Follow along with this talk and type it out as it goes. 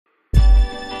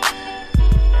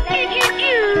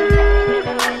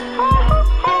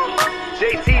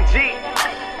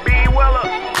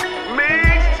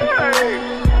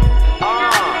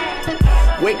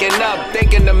Waking up,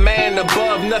 thanking the man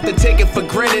above. Nothing taken for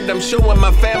granted, I'm showing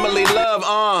my family love.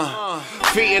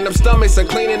 Feeding them stomachs and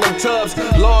cleaning them tubs.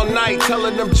 Long night,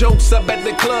 telling them jokes up at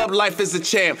the club. Life is a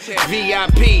champ.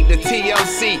 VIP, the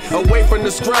TLC. Away from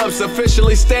the scrubs,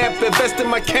 officially stamped. Invest in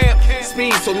my camp.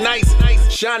 Speed so nice,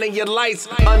 shining your lights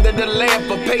under the lamp.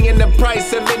 But paying the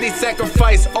price, and many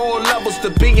sacrifice. All levels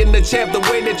to be in the champ. The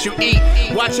way that you eat,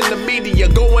 watching the media,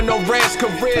 going on rants,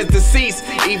 careers deceased.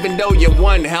 Even though you're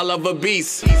one hell of a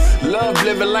beast. Love,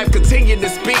 living life, continue to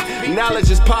speak. Knowledge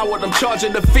is power, I'm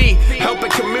charging the fee.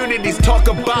 Helping communities talk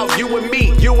about you and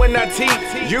me,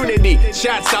 UNIT, unity.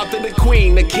 Shouts out to the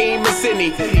queen, the king, Miss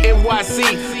Sydney,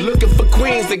 NYC, looking for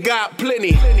queens that got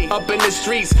plenty. Up in the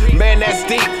streets, man, that's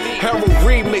deep. Harold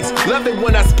remix, love it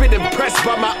when I spit, impressed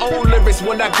by my own lyrics.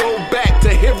 When I go back to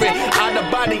hear it, out of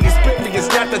body experience,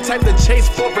 not the type to chase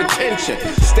for attention.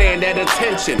 Stand at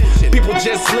attention, people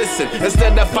just listen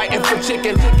instead of fighting for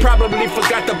chicken. Probably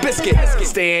forgot the biscuit.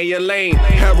 Stay in your lane,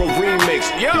 Harold remix,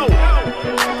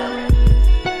 yo.